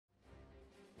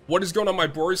What is going on, my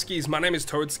broskiis? My name is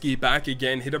Toadskii, back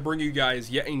again, here to bring you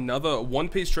guys yet another One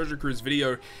Piece Treasure Cruise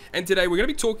video. And today we're going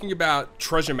to be talking about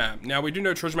Treasure Map. Now, we do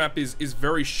know Treasure Map is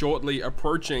very shortly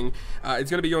approaching.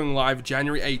 It's going to be going live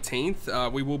January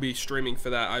 18th. We will be streaming for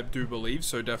that, I do believe,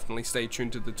 so definitely stay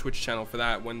tuned to the Twitch channel for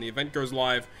that. When the event goes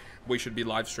live, we should be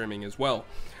live streaming as well.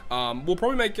 We'll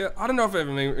probably make a, I don't know if we're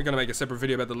going to make a separate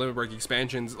video about the limit break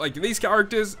expansions. Like, these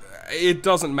characters, it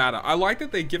doesn't matter. I like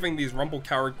that they're giving these Rumble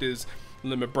characters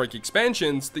limit break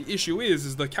expansions. The issue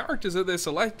is the characters that they're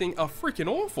selecting are freaking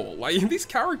awful. Like, these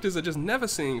characters are just never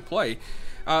seeing play.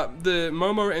 The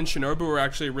Momo and Shinobu are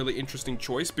actually a really interesting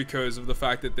choice because of the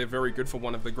fact that they're very good for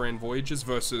one of the Grand Voyages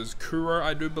versus Kuro,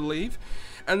 I do believe.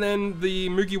 And then the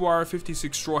Mugiwara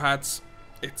 56 Straw Hats,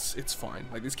 it's fine.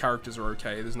 Like, these characters are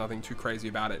okay. There's nothing too crazy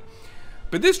about it.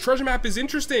 But this treasure map is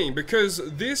interesting because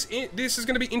this is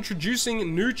going to be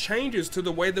introducing new changes to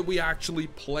the way that we actually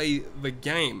play the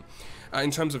game. In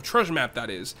terms of treasure map, that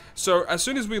is. So as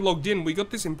soon as we logged in, we got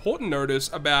this important notice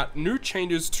about new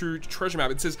changes to treasure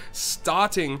map. It says,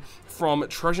 starting from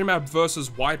treasure map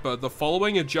versus Wiper, the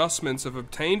following adjustments of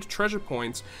obtained treasure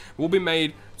points will be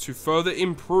made to further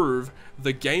improve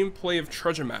the gameplay of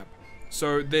treasure map.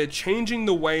 So they're changing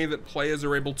the way that players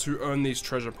are able to earn these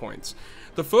treasure points.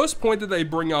 The first point that they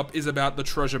bring up is about the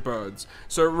treasure birds.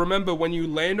 So remember, when you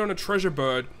land on a treasure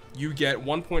bird, you get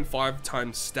 1.5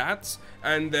 times stats,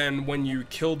 and then when you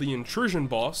kill the intrusion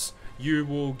boss, you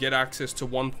will get access to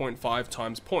 1.5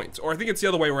 times points. Or I think it's the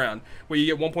other way around, where you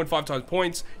get 1.5 times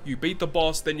points, you beat the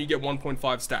boss, then you get 1.5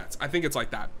 stats. I think it's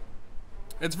like that.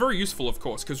 It's very useful, of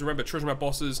course, because remember, treasure map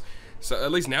bosses, so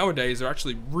at least nowadays, are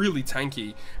actually really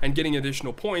tanky, and getting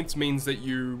additional points means that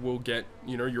you will get,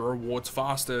 you know, your rewards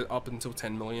faster up until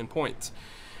 10 million points.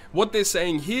 What they're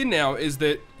saying here now is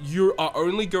that you are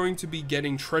only going to be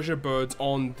getting treasure birds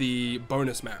on the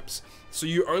bonus maps. So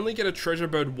you only get a treasure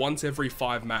bird once every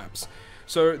 5 maps.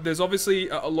 So there's obviously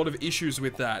a lot of issues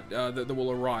with that that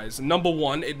will arise. Number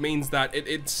one, it means that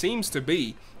it seems to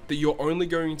be that you're only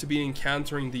going to be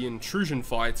encountering the intrusion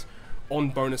fight on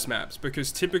bonus maps,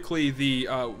 because typically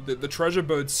the treasure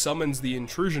bird summons the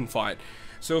intrusion fight.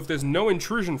 So if there's no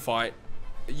intrusion fight,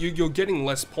 you're getting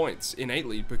less points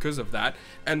innately because of that.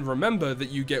 And remember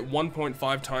that you get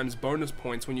 1.5 times bonus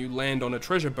points when you land on a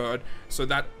treasure bird, so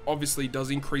that obviously does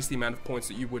increase the amount of points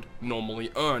that you would normally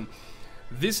earn.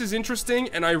 This is interesting,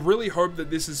 and I really hope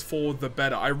that this is for the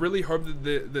better. I really hope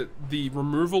that the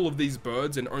removal of these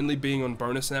birds and only being on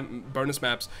bonus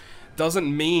maps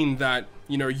doesn't mean that,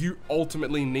 you know, you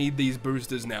ultimately need these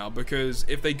boosters now, because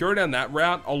if they go down that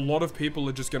route, a lot of people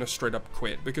are just going to straight up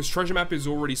quit, because treasure map is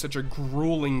already such a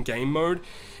grueling game mode.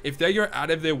 If they go out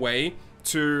of their way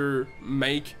to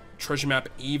make treasure map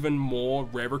even more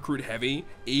rare recruit heavy,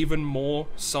 even more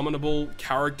summonable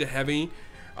character heavy,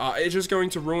 it's just going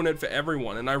to ruin it for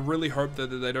everyone, and I really hope that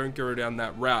they don't go down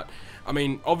that route. I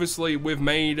mean, obviously we've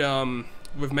made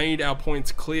our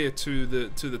points clear to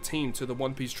the team, to the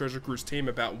One Piece Treasure Cruise team,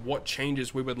 about what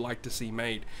changes we would like to see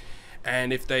made.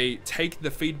 And if they take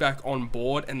the feedback on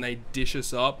board and they dish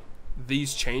us up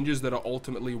these changes that are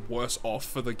ultimately worse off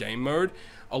for the game mode,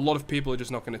 a lot of people are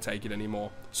just not going to take it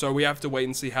anymore. So we have to wait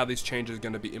and see how these changes are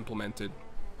going to be implemented.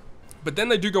 But then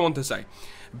they do go on to say,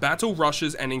 battle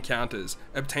rushes and encounters.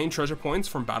 Obtain treasure points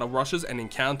from battle rushes and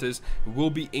encounters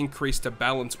will be increased to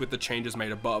balance with the changes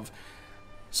made above.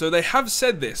 So they have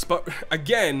said this, but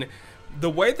again,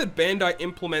 the way that Bandai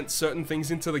implements certain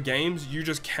things into the games, you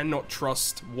just cannot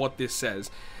trust what this says.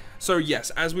 So yes,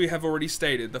 as we have already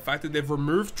stated, the fact that they've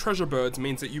removed treasure birds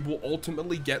means that you will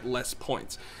ultimately get less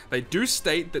points. They do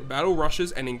state that battle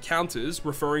rushes and encounters,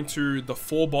 referring to the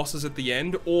 4 bosses at the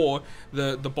end, or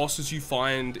the bosses you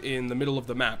find in the middle of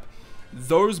the map,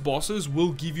 those bosses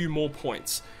will give you more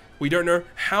points. We don't know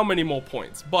how many more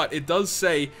points, but it does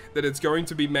say that it's going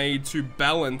to be made to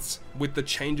balance with the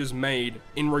changes made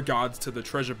in regards to the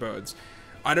treasure birds.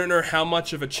 I don't know how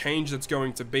much of a change that's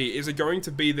going to be. Is it going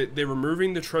to be that they're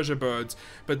removing the treasure birds,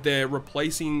 but they're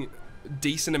replacing a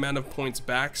decent amount of points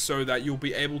back so that you'll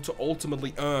be able to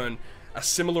ultimately earn a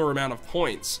similar amount of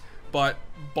points? But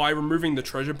by removing the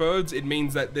treasure birds, it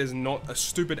means that there's not a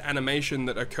stupid animation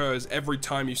that occurs every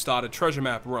time you start a treasure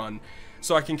map run.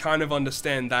 So I can kind of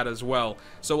understand that as well.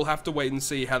 So we'll have to wait and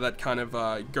see how that kind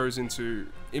of goes into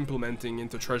implementing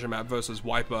into treasure map versus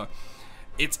Wiper.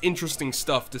 It's interesting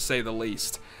stuff, to say the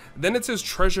least. Then it says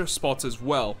treasure spots as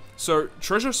well. So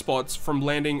treasure spots from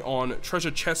landing on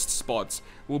treasure chest spots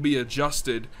will be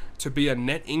adjusted to be a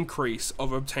net increase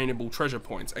of obtainable treasure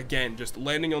points. Again, just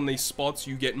landing on these spots,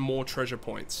 you get more treasure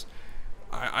points.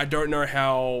 I don't know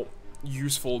how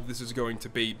useful this is going to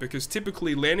be, because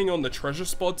typically landing on the treasure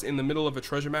spots in the middle of a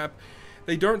treasure map,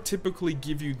 they don't typically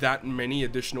give you that many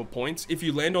additional points. If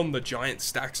you land on the giant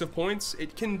stacks of points,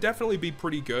 it can definitely be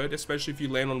pretty good, especially if you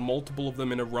land on multiple of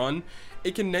them in a run.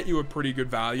 It can net you a pretty good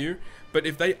value, but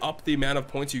if they up the amount of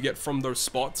points you get from those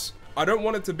spots, I don't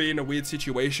want it to be in a weird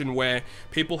situation where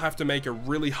people have to make a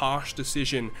really harsh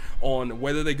decision on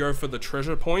whether they go for the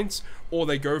treasure points or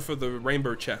they go for the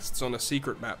rainbow chests on a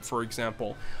secret map, for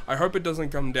example. I hope it doesn't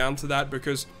come down to that,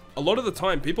 because a lot of the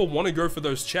time people want to go for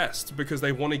those chests because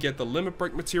they want to get the limit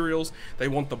break materials. They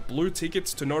want the blue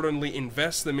tickets to not only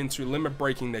invest them into limit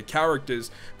breaking their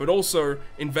characters, but also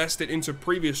invest it into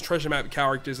previous treasure map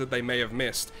characters that they may have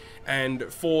missed. And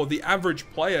for the average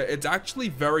player, it's actually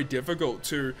very difficult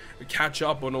to catch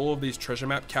up on all of these treasure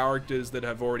map characters that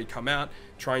have already come out,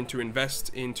 trying to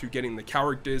invest into getting the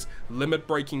characters, limit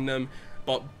breaking them.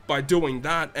 But by doing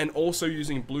that, and also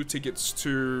using blue tickets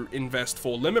to invest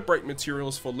for limit break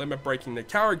materials, for limit breaking their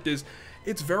characters,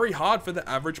 it's very hard for the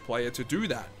average player to do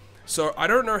that. So I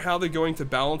don't know how they're going to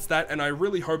balance that, and I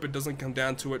really hope it doesn't come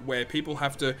down to it where people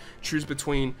have to choose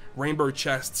between rainbow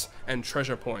chests and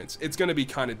treasure points. It's going to be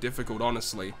kind of difficult,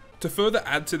 honestly. To further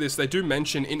add to this, they do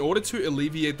mention, in order to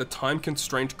alleviate the time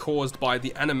constraint caused by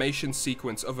the animation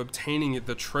sequence of obtaining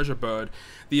the treasure bird,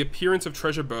 the appearance of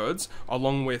treasure birds,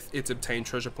 along with its obtained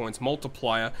treasure points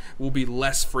multiplier, will be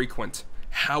less frequent.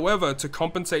 However, to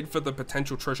compensate for the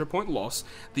potential treasure point loss,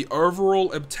 the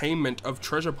overall obtainment of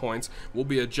treasure points will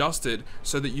be adjusted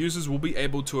so that users will be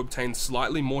able to obtain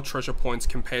slightly more treasure points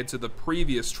compared to the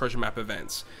previous treasure map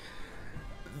events.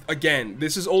 Again,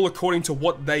 this is all according to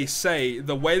what they say.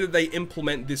 The way that they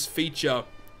implement this feature,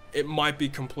 it might be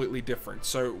completely different.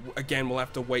 So again, we'll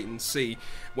have to wait and see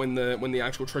when the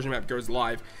actual treasure map goes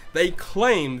live. They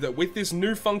claim that with this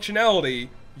new functionality,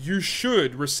 you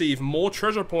should receive more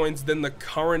treasure points than the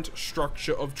current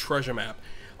structure of treasure map.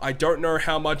 I don't know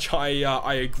how much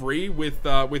I agree with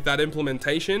that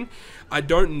implementation. I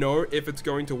don't know if it's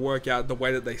going to work out the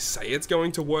way that they say it's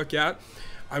going to work out.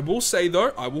 I will say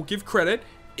though, I will give credit,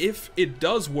 if it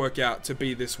does work out to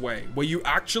be this way, where you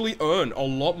actually earn a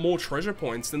lot more treasure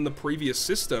points than the previous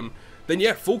system, then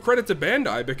yeah, full credit to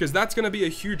Bandai, because that's going to be a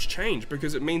huge change,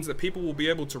 because it means that people will be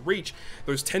able to reach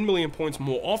those 10 million points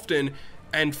more often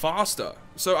and faster.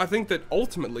 So I think that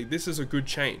ultimately this is a good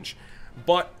change,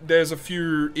 but there's a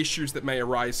few issues that may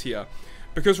arise here.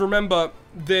 Because remember,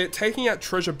 they're taking out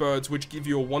treasure birds, which give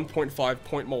you a 1.5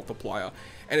 point multiplier.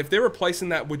 And if they're replacing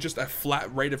that with just a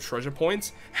flat rate of treasure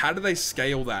points, how do they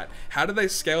scale that? How do they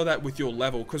scale that with your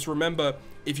level? Because remember,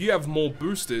 if you have more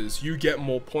boosters, you get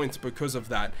more points because of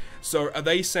that. So are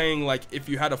they saying, like, if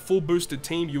you had a full boosted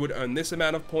team, you would earn this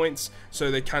amount of points?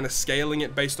 So they're kind of scaling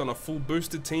it based on a full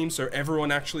boosted team, so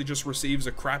everyone actually just receives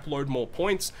a crap load more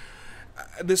points?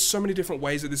 There's so many different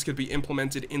ways that this could be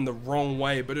implemented in the wrong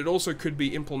way, but it also could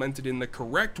be implemented in the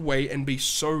correct way and be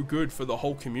so good for the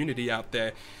whole community out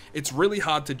there. It's really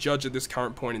hard to judge at this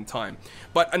current point in time.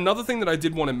 But another thing that I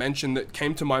did want to mention that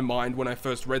came to my mind when I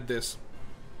first read this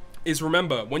is,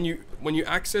 remember, when you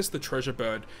access the treasure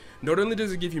bird, not only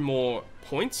does it give you more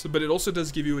points, but it also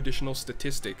does give you additional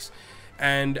statistics.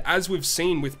 And as we've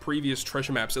seen with previous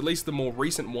treasure maps, at least the more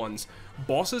recent ones,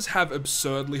 bosses have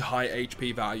absurdly high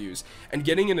HP values, and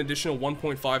getting an additional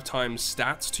 1.5 times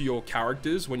stats to your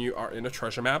characters when you are in a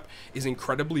treasure map is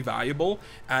incredibly valuable,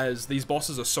 as these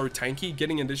bosses are so tanky.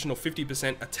 Getting an additional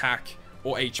 50% attack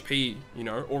or HP, you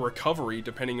know, or recovery,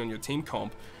 depending on your team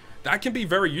comp, that can be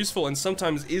very useful, and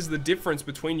sometimes is the difference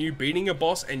between you beating a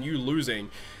boss and you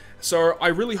losing. So I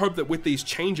really hope that with these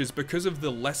changes, because of the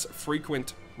less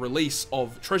frequent release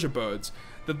of treasure birds,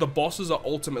 that the bosses are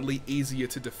ultimately easier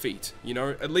to defeat. You know,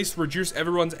 at least reduce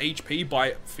everyone's HP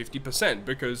by 50%,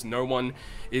 because no one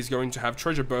is going to have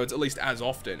treasure birds, at least as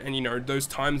often. And you know, those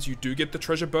times you do get the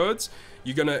treasure birds,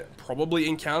 you're gonna probably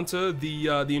encounter the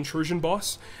intrusion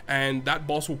boss, and that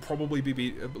boss will probably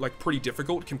be like pretty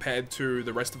difficult compared to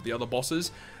the rest of the other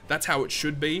bosses. That's how it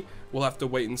should be. We'll have to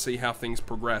wait and see how things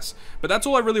progress. But that's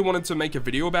all I really wanted to make a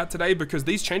video about today, because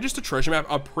these changes to treasure map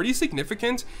are pretty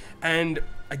significant. And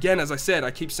again, as I said,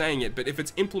 I keep saying it, but if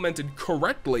it's implemented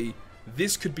correctly,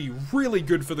 this could be really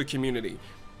good for the community.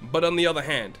 But on the other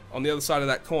hand, on the other side of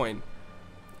that coin,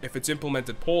 if it's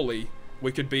implemented poorly,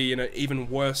 we could be in an even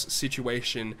worse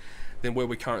situation than where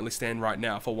we currently stand right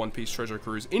now for One Piece Treasure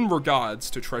Cruise in regards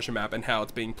to treasure map and how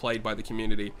it's being played by the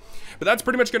community. But that's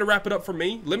pretty much going to wrap it up from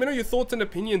me. Let me know your thoughts and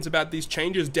opinions about these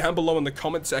changes down below in the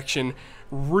comment section.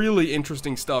 Really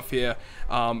interesting stuff here.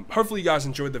 Hopefully you guys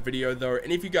enjoyed the video though,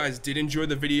 and if you guys did enjoy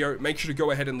the video, make sure to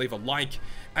go ahead and leave a like.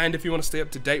 And if you want to stay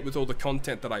up to date with all the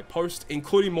content that I post,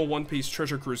 including more One Piece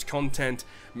Treasure Cruise content,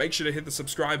 make sure to hit the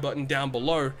subscribe button down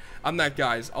below. I'm that,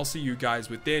 guys. I'll see you guys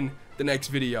within the next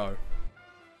video.